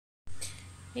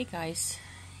Hey guys,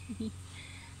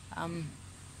 I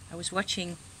was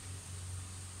watching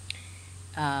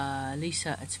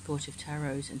Lisa at Supportive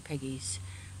Tarots and Peggy's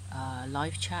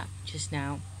live chat just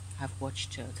now. I've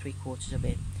watched 3/4 of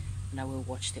it, and I will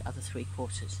watch the other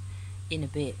 3/4 in a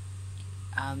bit.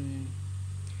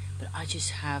 But I just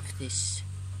have this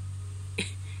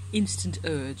instant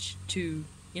urge to,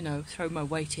 throw my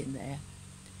weight in there,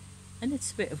 and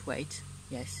it's a bit of weight,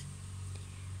 yes.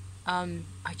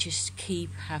 I just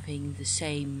keep having the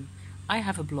same. I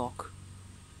have a block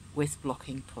with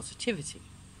blocking positivity.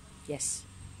 Yes.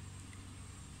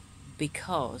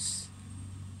 Because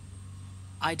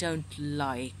I don't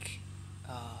like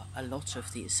a lot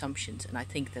of the assumptions, and I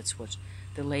think that's what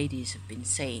the ladies have been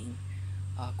saying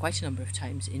quite a number of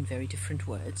times in very different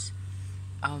words.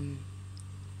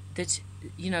 That,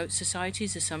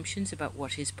 society's assumptions about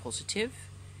what is positive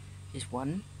is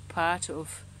one part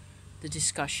of the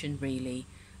discussion, really,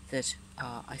 that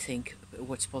I think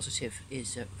what's positive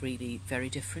is really very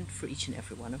different for each and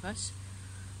every one of us.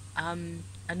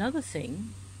 Another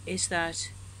thing is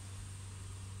that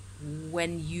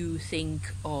when you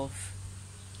think of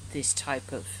this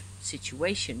type of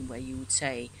situation where you would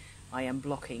say, I am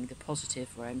blocking the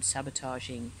positive, or I'm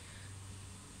sabotaging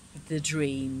the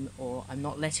dream, or I'm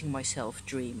not letting myself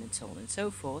dream, and so on and so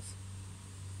forth,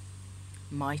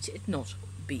 might it not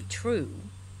be true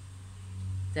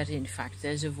that in fact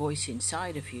there's a voice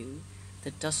inside of you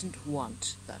that doesn't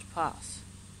want that path?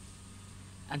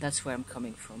 And that's where I'm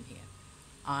coming from here.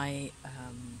 I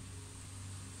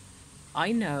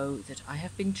know that I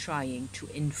have been trying to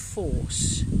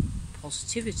enforce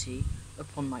positivity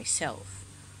upon myself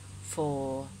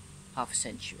for half a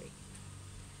century.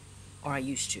 Or I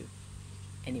used to,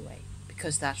 anyway,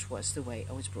 because that was the way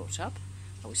I was brought up.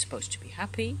 I was supposed to be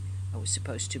happy. I was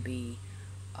supposed to be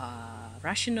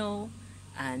rational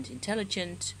and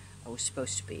intelligent. I was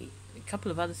supposed to be a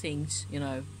couple of other things,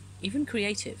 even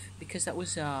creative, because that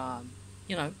was, an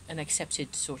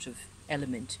accepted sort of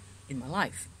element in my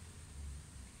life.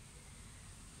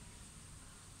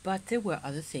 But there were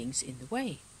other things in the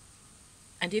way.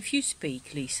 And if you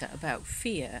speak, Lisa, about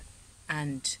fear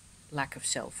and lack of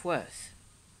self-worth,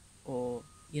 or,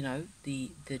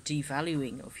 the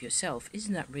devaluing of yourself,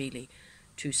 isn't that really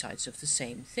two sides of the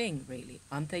same thing, really?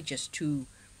 Aren't they just two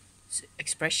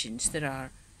expressions that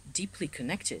are deeply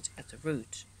connected at the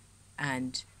root?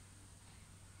 And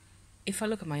if I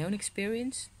look at my own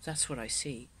experience, that's what I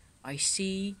see. I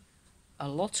see a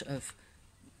lot of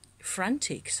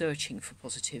frantic searching for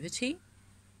positivity,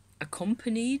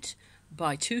 accompanied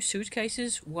by two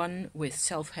suitcases, one with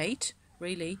self-hate,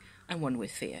 really, and one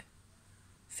with fear,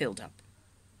 filled up.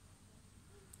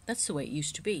 That's the way it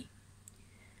used to be.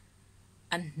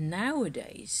 And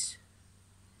nowadays,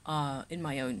 in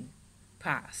my own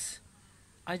path,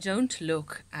 I don't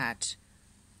look at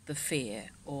the fear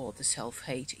or the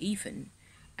self-hate even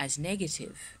as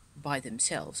negative by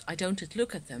themselves. I don't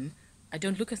look at them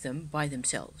by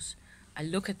themselves. I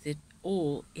look at it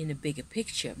all in a bigger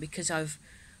picture, because I've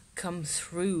come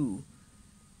through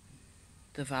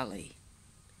the valley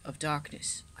of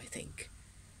darkness, I think.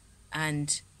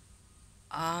 And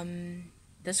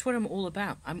that's what I'm all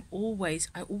about. I always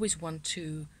want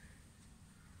to.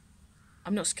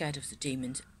 I'm not scared of the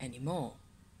demons anymore.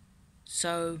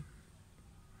 So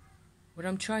what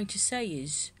I'm trying to say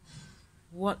is,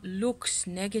 what looks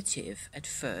negative at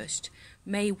first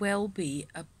may well be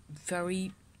a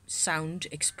very sound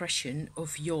expression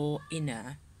of your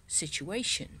inner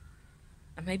situation.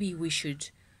 And maybe we should,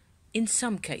 in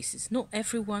some cases, not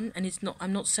everyone, and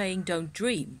I'm not saying don't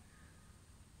dream.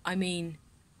 I mean,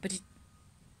 but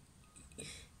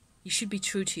you should be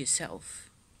true to yourself.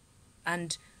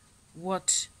 And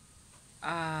what,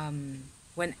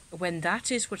 when that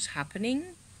is what's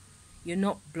happening, you're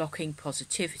not blocking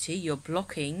positivity, you're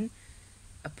blocking,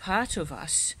 a part of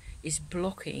us is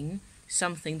blocking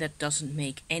something that doesn't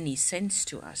make any sense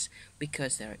to us,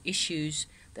 because there are issues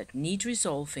that need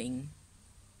resolving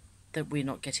that we're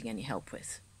not getting any help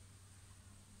with.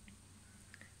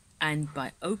 And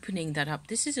by opening that up,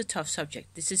 this is a tough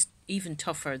subject. This is even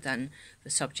tougher than the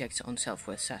subjects on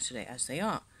Self-Worth Saturday as they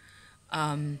are.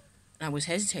 I was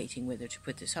hesitating whether to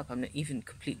put this up. I'm not even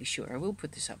completely sure I will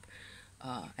put this up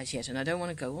as yet. And I don't want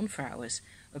to go on for hours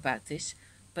about this,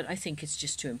 but I think it's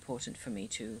just too important for me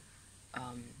to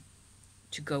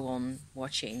go on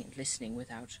watching and listening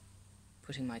without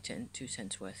putting my 2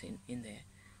 cents worth in there.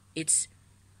 It's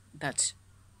that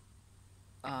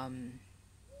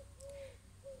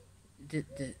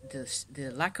the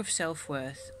lack of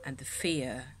self-worth and the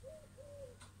fear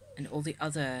and all the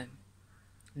other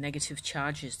negative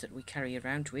charges that we carry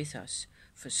around with us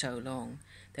for so long,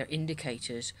 they're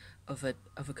indicators of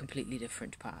a completely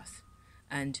different path.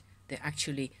 And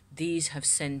these have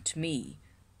sent me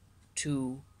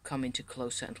to come into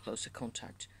closer and closer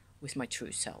contact with my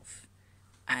true self.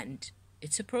 And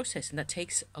it's a process, and that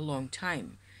takes a long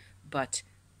time. But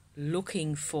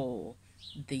looking for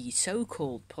the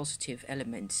so-called positive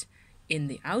elements in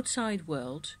the outside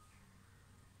world,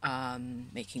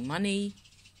 making money,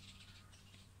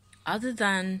 other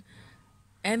than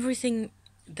everything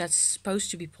that's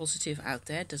supposed to be positive out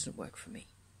there, doesn't work for me.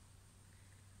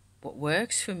 What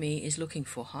works for me is looking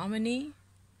for harmony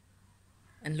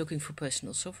and looking for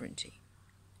personal sovereignty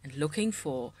and looking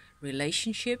for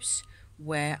relationships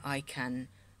where I can,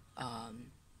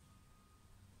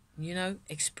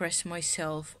 express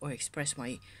myself or express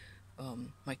my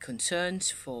concerns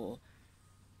for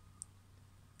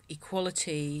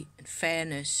equality and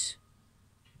fairness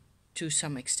to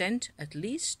some extent, at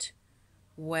least,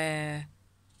 where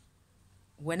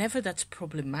whenever that's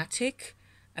problematic,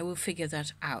 I will figure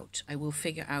that out. I will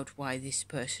figure out why this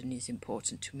person is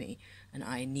important to me, and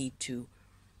I need to,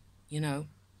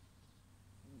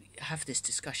 have this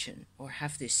discussion or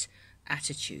have this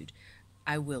attitude.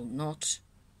 I will not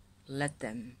let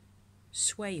them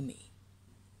sway me.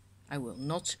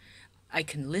 I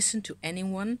can listen to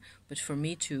anyone, but for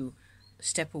me to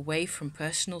step away from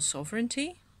personal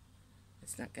sovereignty,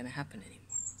 it's not going to happen anymore.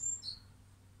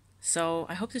 So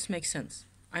I hope this makes sense.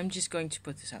 I'm just going to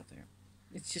put this out there.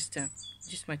 It's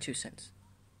just my 2 cents.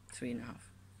 3.5.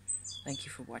 Thank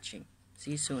you for watching.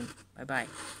 See you soon. Bye-bye.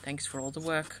 Thanks for all the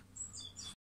work.